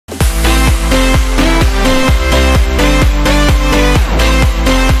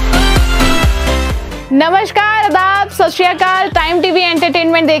नमस्कार, आदाब, सत श्री अकाल। टाइम टीवी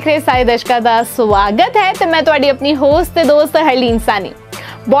एंटरटेनमेंट देख रहे सारे दर्शकों का स्वागत है। तो मैं तुहाडी अपनी होस्ट ते दोस्त हरलीन सानी।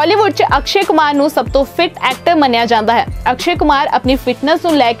 बॉलीवुड च अक्षय कुमार नूं सब तो फिट एक्टर मन्निया जाता है। अक्षय कुमार अपनी फिटनेस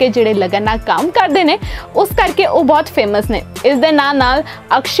नूं लैके जिहड़े लगन नाल काम करते हैं उस करके वो बहुत फेमस ने। इस दे नाल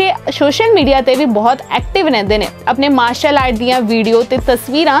अक्षय सोशल मीडिया ते भी बहुत एक्टिव रहते हैं। अपने मार्शल आर्ट दी वीडियो ते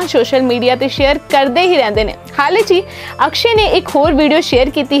तस्वीरां सोशल मीडिया ते शेयर करते ही रहते हैं। हाल ही अक्षय ने एक होर वीडियो शेयर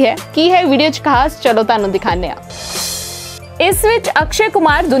की है वीडियो च खास, चलो तुहानूं दिखाने आ। इस विच अक्षय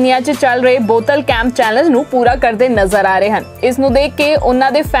कुमार दुनिया च चल रहे बोतल कैंप चैलेंज नूं पूरा करते नजर आ रहे हैं। इस नूं देख के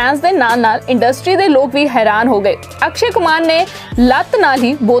उन्हां दे फैंस दे नाल इंडस्ट्री दे लोग भी हैरान हो गए। अक्षय कुमार ने लत नाल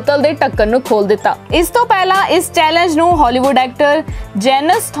ही बोतल दे ढक्कन नूं खोल दिता। इस तो पहला इस चैलेंज नूं हॉलीवुड एक्टर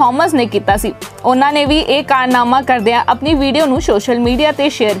जेनस थॉमस ने कीता सी। उन्हां ने भी एक कारनामा करदिआं अपनी वीडियो नूं सोशल मीडिया ते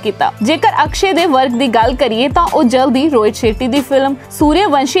शेयर कीता। जेकर अक्षय दे वर्क दी गल करिए तां ओ जल्दी रोहित शेट्टी दी फिल्म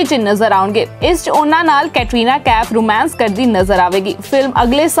सूर्यवंशी च नजर आउणगे। इस च उन्हां नाल कैटरीना कैफ रोमांस करदी नजर आवेगी। फिल्म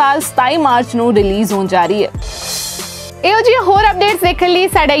अगले साल 27 मार्च नूं रिलीज होण जा रही है। ਇਹੋ ਜਿਹੇ ਹੋਰ अपडेट्स देखने लिए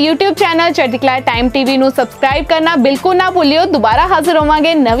साडा YouTube चैनल चढ़दिकला टाइम टीवी ਨੂੰ सब्सक्राइब करना बिल्कुल ना भूलियो। दोबारा हाजिर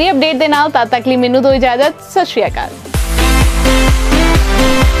होवांगे नवी अपडेट दे नाल। तद तक ਲਈ ਮੈਨੂੰ ਦਿਓ इजाजत। सत श्री अकाल।